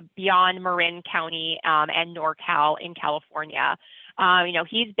 expanding beyond Marin County and NorCal in California.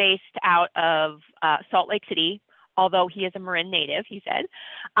 He's based out of Salt Lake City, although he is a Marin native, he said.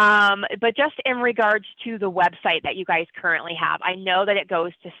 But just in regards to the website that you guys currently have, I know that it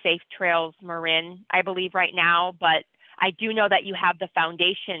goes to Safe Trails Marin, I believe right now, but I do know that you have the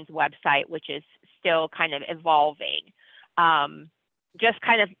foundation's website, which is still kind of evolving. Just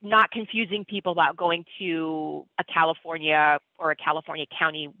kind of not confusing people about going to a California or a California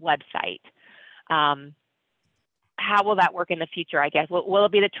County website. How will that work in the future, I guess? Will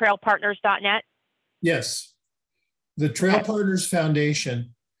it be the trailpartners.net? Yes. The Trail Partners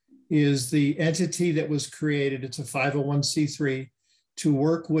Foundation is the entity that was created. It's a 501c3 to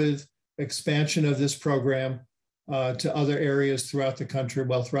work with expansion of this program to other areas throughout the country,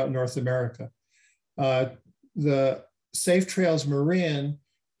 well, throughout North America. The Safe Trails Marin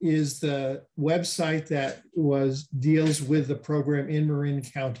is the website that deals with the program in Marin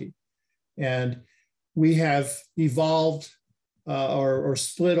County. And we have evolved or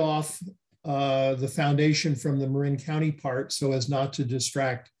split off the foundation from the Marin County part so as not to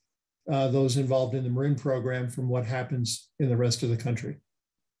distract those involved in the Marin program from what happens in the rest of the country.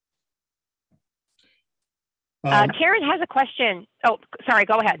 Karen has a question. Oh, sorry,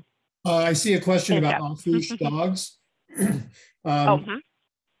 go ahead. I see a question about off-leash dogs.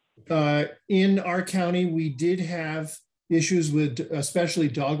 In our county, we did have issues with especially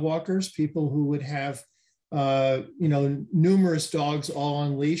dog walkers, people who would have numerous dogs all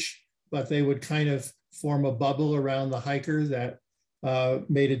on leash, but they would kind of form a bubble around the hiker that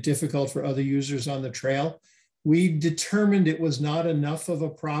made it difficult for other users on the trail. We determined it was not enough of a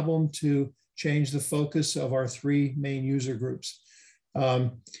problem to change the focus of our three main user groups.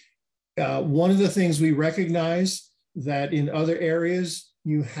 One of the things we recognize that in other areas,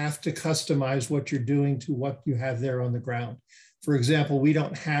 you have to customize what you're doing to what you have there on the ground. For example, we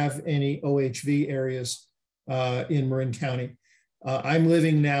don't have any OHV areas in Marin County. I'm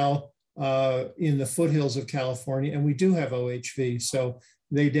living now in the foothills of California, and we do have OHV, so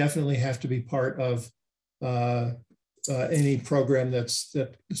they definitely have to be part of any program that's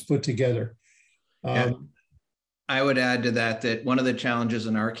put together. I would add to that one of the challenges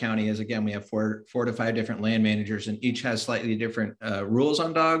in our county is, again, we have four to five different land managers, and each has slightly different rules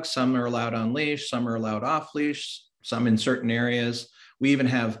on dogs. Some are allowed on leash, some are allowed off leash, some in certain areas. We even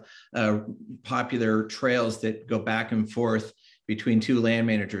have popular trails that go back and forth between two land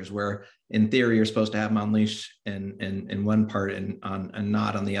managers, where in theory you're supposed to have them on leash in one part and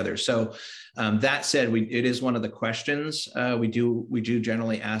not on the other. So that said, it is one of the questions we do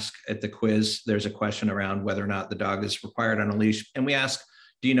generally ask at the quiz. There's a question around whether or not the dog is required on a leash, and we ask,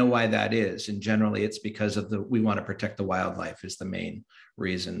 do you know why that is? And generally it's because of we want to protect the wildlife is the main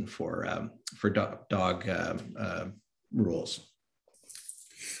reason for dog rules.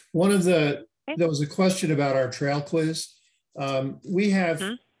 There was a question about our trail quiz. We have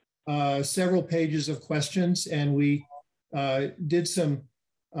several pages of questions, and we did some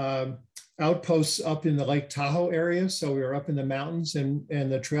outposts up in the Lake Tahoe area. So we were up in the mountains, and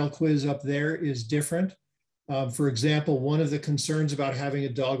the trail quiz up there is different. For example, one of the concerns about having a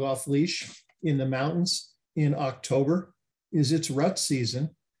dog off leash in the mountains in October is it's rut season,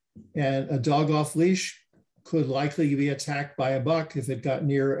 and a dog off leash could likely be attacked by a buck if it got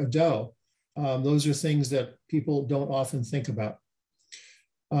near a doe. Those are things that people don't often think about.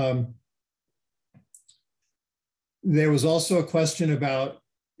 There was also a question about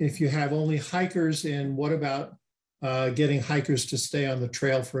if you have only hikers, and what about getting hikers to stay on the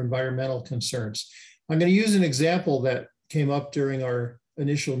trail for environmental concerns. I'm going to use an example that came up during our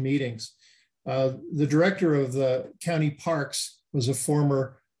initial meetings. The director of the county parks was a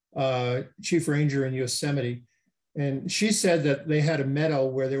former chief ranger in Yosemite. And she said that they had a meadow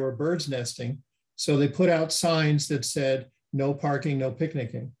where there were birds nesting. So they put out signs that said, no parking, no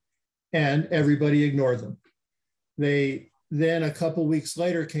picnicking. and everybody ignored them. They then a couple weeks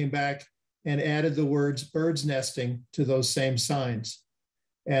later came back and added the words birds nesting to those same signs.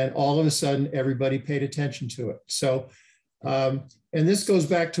 And all of a sudden, everybody paid attention to it. So, and this goes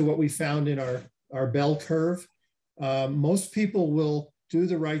back to what we found in our bell curve. Most people will do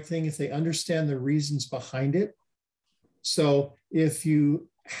the right thing if they understand the reasons behind it. So if you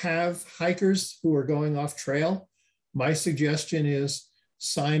have hikers who are going off trail, my suggestion is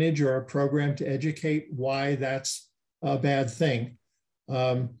signage or a program to educate why that's a bad thing.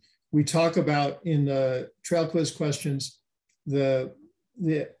 We talk about in the trail quiz questions, the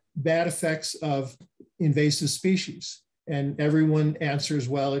bad effects of invasive species. And everyone answers,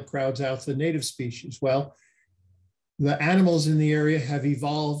 well, it crowds out the native species. Well, the animals in the area have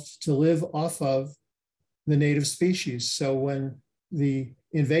evolved to live off of the native species. So when the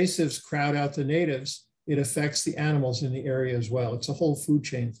invasives crowd out the natives, it affects the animals in the area as well. It's a whole food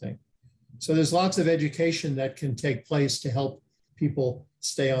chain thing. So there's lots of education that can take place to help people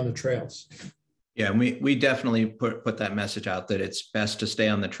stay on the trails. Yeah, and we definitely put that message out that it's best to stay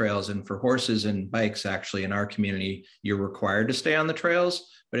on the trails. And for horses and bikes, actually, in our community, you're required to stay on the trails.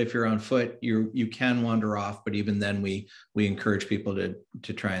 But if you're on foot, you can wander off. But even then, we encourage people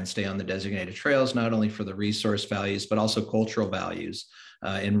to try and stay on the designated trails, not only for the resource values, but also cultural values.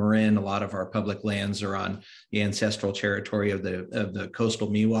 In Marin, a lot of our public lands are on the ancestral territory of the coastal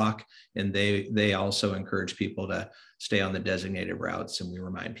Miwok, and they also encourage people to stay on the designated routes, and we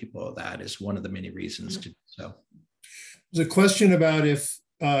remind people of that as one of the many reasons to do so. There's a question about if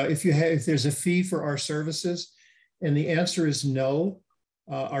there's a fee for our services, and the answer is no.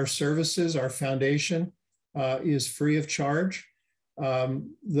 Our services, our foundation, is free of charge.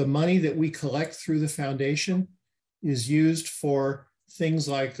 The money that we collect through the foundation is used for things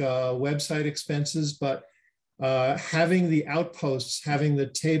like website expenses, but having the outposts, having the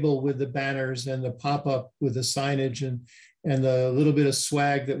table with the banners and the pop-up with the signage and the little bit of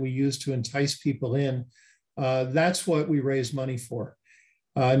swag that we use to entice people in, that's what we raise money for.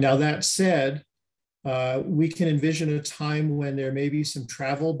 Now that said, we can envision a time when there may be some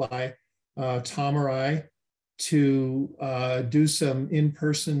travel by Tom or I to do some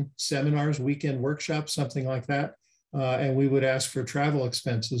in-person seminars, weekend workshops, something like that. And we would ask for travel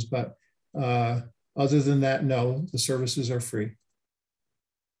expenses, but other than that, no, the services are free.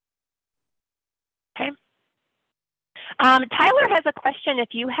 Okay. Tyler has a question.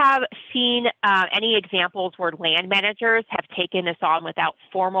 If you have seen any examples where land managers have taken this on without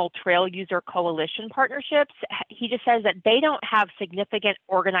formal trail user coalition partnerships, he just says that they don't have significant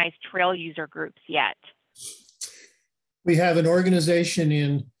organized trail user groups yet. We have an organization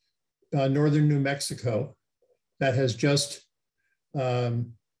in northern New Mexico that has just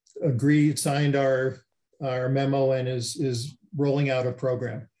signed our memo and is rolling out a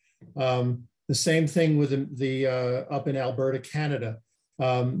program. The same thing with the up in Alberta, Canada.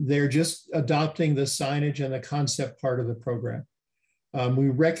 They're just adopting the signage and the concept part of the program. We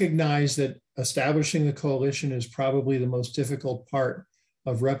recognize that establishing the coalition is probably the most difficult part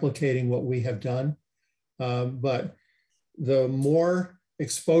of replicating what we have done. But the more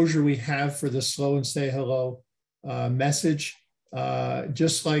exposure we have for the slow and say hello message,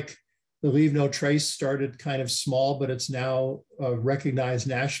 just like the Leave No Trace started kind of small, but it's now recognized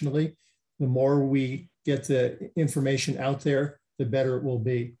nationally. The more we get the information out there, the better it will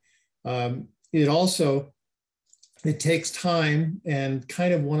be. It takes time and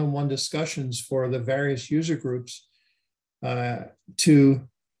kind of one-on-one discussions for the various user groups to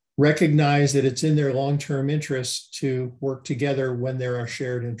recognize that it's in their long-term interests to work together when there are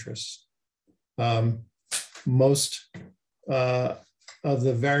shared interests. Most of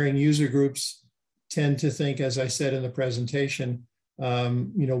the varying user groups tend to think, as I said in the presentation,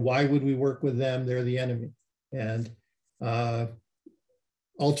 why would we work with them? They're the enemy. And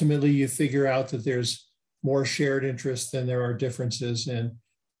ultimately, you figure out that there's more shared interests than there are differences, and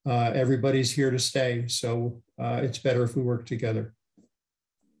everybody's here to stay. So it's better if we work together.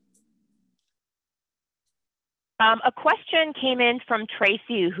 A question came in from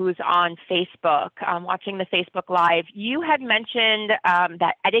Tracy, who's on Facebook, watching the Facebook Live. You had mentioned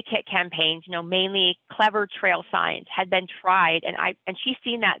that etiquette campaigns, mainly clever trail signs, had been tried, and she's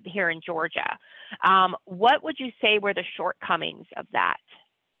seen that here in Georgia. What would you say were the shortcomings of that?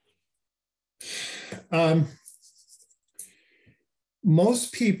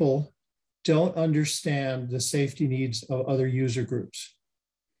 Most people don't understand the safety needs of other user groups.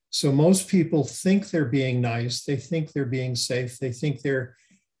 So most people think they're being nice. They think they're being safe. They think they're,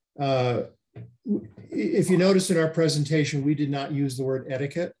 if you notice in our presentation, we did not use the word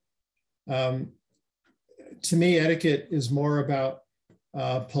etiquette. To me, etiquette is more about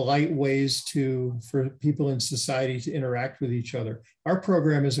polite ways for people in society to interact with each other. Our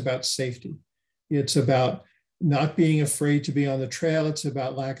program is about safety. It's about not being afraid to be on the trail. It's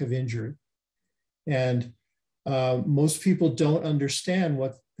about lack of injury. And most people don't understand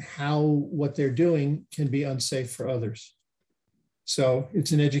how what they're doing can be unsafe for others. So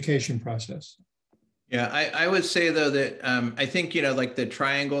it's an education process. Yeah, I would say though that I think, like the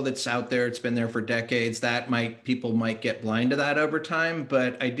triangle that's out there, it's been there for decades, people might get blind to that over time.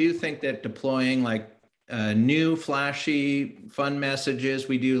 But I do think that deploying like new flashy fun messages,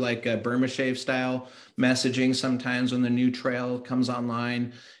 we do like a Burma shave style messaging sometimes when the new trail comes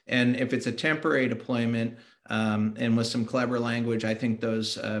online. And if it's a temporary deployment and with some clever language, I think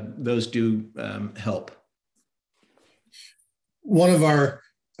those do help. One of our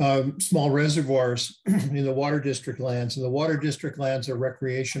small reservoirs in the water district lands, and the water district lands are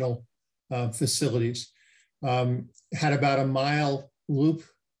recreational facilities, had about a mile loop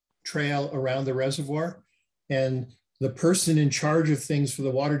trail around the reservoir. And the person in charge of things for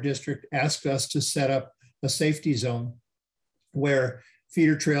the water district asked us to set up a safety zone where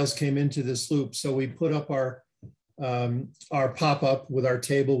feeder trails came into this loop. So we put up our pop-up with our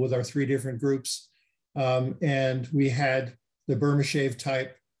table with our 3 different groups. And we had the Burma shave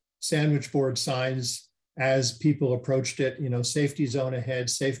type sandwich board signs as people approached it, safety zone ahead,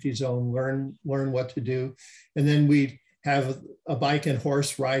 safety zone, learn what to do. And then we'd have a bike and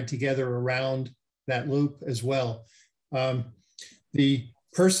horse ride together around that loop as well. The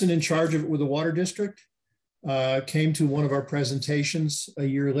person in charge of it with the water district came to one of our presentations a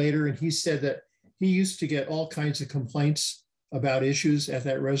year later, and he said that he used to get all kinds of complaints about issues at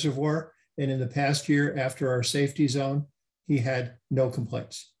that reservoir. And in the past year, after our safety zone, he had no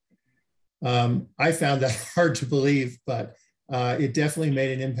complaints. I found that hard to believe, but it definitely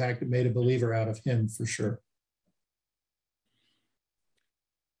made an impact. It made a believer out of him for sure.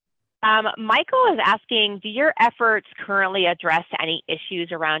 Michael is asking, do your efforts currently address any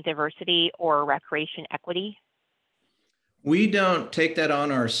issues around diversity or recreation equity? We don't take that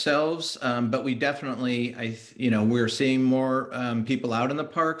on ourselves, but we definitely, we're seeing more people out in the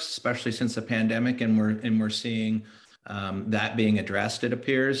parks, especially since the pandemic, and we're seeing that being addressed, it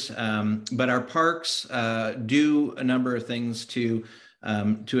appears. But our parks do a number of things to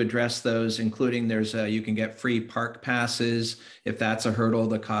address those, including you can get free park passes if that's a hurdle,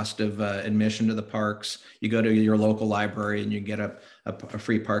 the cost of admission to the parks. You go to your local library and you get a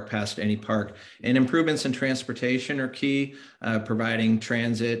free park pass to any park. And improvements in transportation are key, providing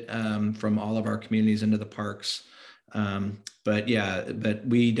transit from all of our communities into the parks. But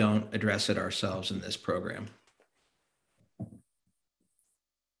we don't address it ourselves in this program.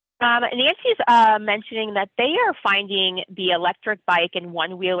 Nancy's mentioning that they are finding the electric bike and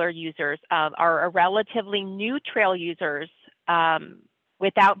one-wheeler users are relatively new trail users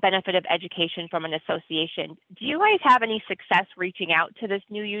without benefit of education from an association. Do you guys have any success reaching out to this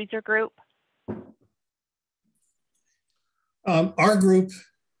new user group? Our group,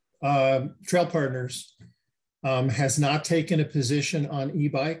 Trail Partners, has not taken a position on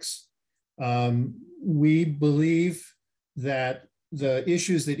e-bikes. We believe that the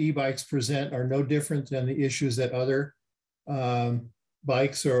issues that e-bikes present are no different than the issues that other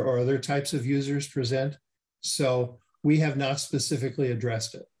bikes or other types of users present. So we have not specifically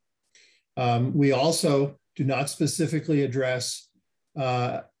addressed it. We also do not specifically address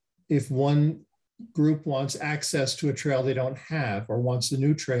if one group wants access to a trail they don't have, or wants a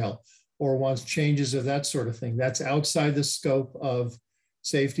new trail, or wants changes of that sort of thing. That's outside the scope of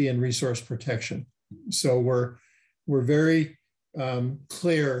safety and resource protection. So we're very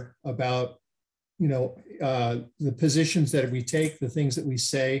clear about the positions that we take, the things that we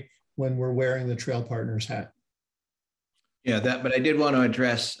say when we're wearing the Trail Partners hat. Yeah, but I did want to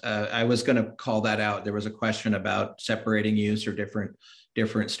address, I was going to call that out. There was a question about separating use or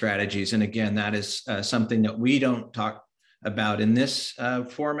different strategies. And again, that is something that we don't talk about in this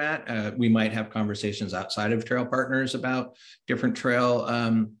format. We might have conversations outside of Trail Partners about different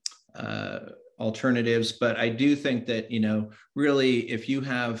trail alternatives, but I do think that, really, if you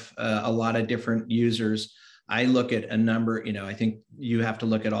have a lot of different users, I look at a number, I think you have to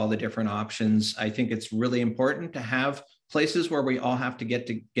look at all the different options. I think it's really important to have places where we all have to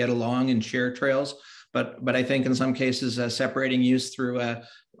get along and share trails. But I think in some cases, separating use through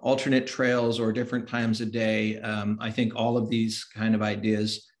alternate trails or different times a day, I think all of these kind of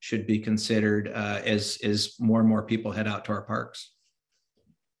ideas should be considered as more and more people head out to our parks.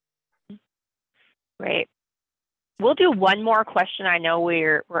 Great. We'll do one more question. I know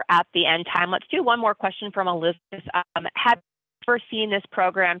we're at the end time. Let's do one more question from Elizabeth. Have you ever seen this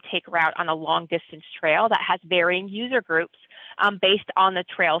program take route on a long distance trail that has varying user groups based on the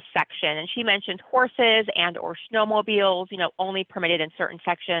trail section. And she mentioned horses and or snowmobiles, only permitted in certain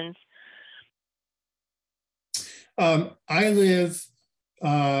sections. I live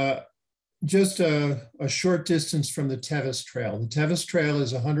just a short distance from the Tevis Trail. The Tevis Trail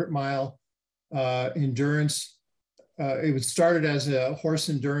is a 100-mile endurance. It was started as a horse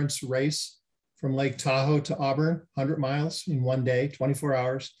endurance race from Lake Tahoe to Auburn, 100 miles in one day, 24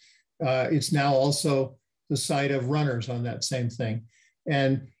 hours. It's now also the site of runners on that same thing.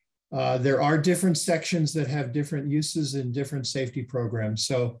 And there are different sections that have different uses and different safety programs.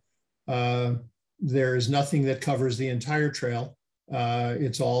 So there is nothing that covers the entire trail.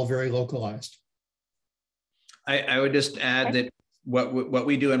 It's all very localized. I would just add that what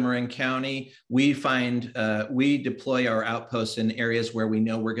we do in Marin County, we find we deploy our outposts in areas where we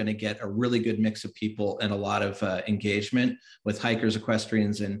know we're going to get a really good mix of people and a lot of engagement with hikers,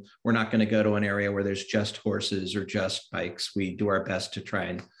 equestrians, and we're not going to go to an area where there's just horses or just bikes. We do our best to try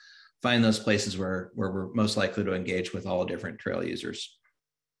and find those places where we're most likely to engage with all different trail users.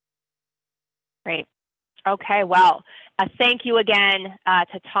 Great. Okay, well, thank you again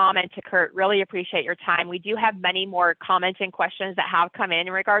to Tom and to Kurt. Really appreciate your time. We do have many more comments and questions that have come in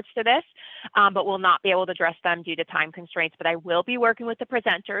regards to this, but we'll not be able to address them due to time constraints. But I will be working with the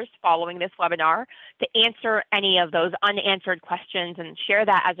presenters following this webinar to answer any of those unanswered questions and share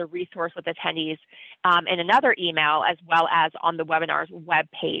that as a resource with attendees in another email, as well as on the webinar's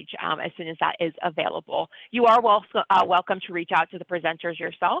webpage as soon as that is available. You are welcome to reach out to the presenters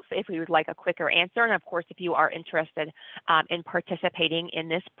yourself if you would like a quicker answer. And of course, if you are interested in participating in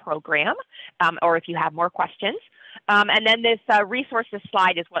this program, or if you have more questions. And then this resources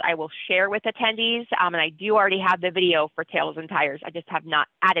slide is what I will share with attendees. And I do already have the video for Tails and Tires. I just have not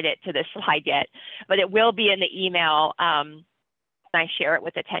added it to this slide yet, but it will be in the email. I share it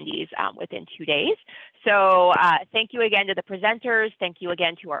with attendees within 2 days. So thank you again to the presenters. Thank you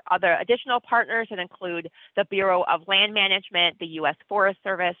again to our other additional partners that include the Bureau of Land Management, the U.S. Forest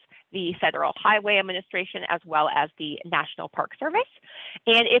Service, the Federal Highway Administration, as well as the National Park Service.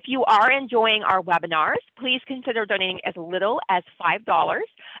 And if you are enjoying our webinars, please consider donating as little as $5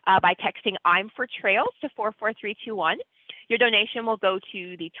 by texting I'm for Trails to 44321. Your donation will go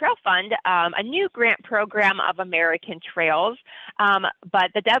to the Trail Fund, a new grant program of American Trails.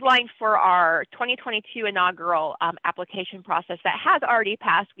 But the deadline for our 2022 inaugural application process that has already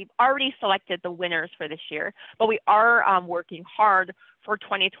passed, we've already selected the winners for this year, but we are working hard for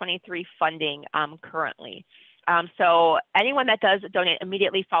 2023 funding currently. So anyone that does donate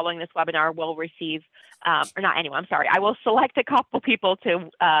immediately following this webinar will receive, or not anyone, I'm sorry, I will select a couple people to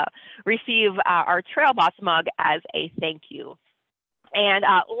receive our Trail Boss mug as a thank you. And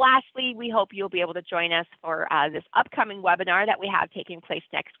lastly, we hope you'll be able to join us for this upcoming webinar that we have taking place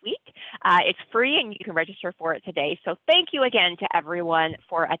next week. It's free and you can register for it today. So thank you again to everyone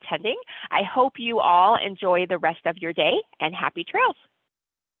for attending. I hope you all enjoy the rest of your day and happy trails.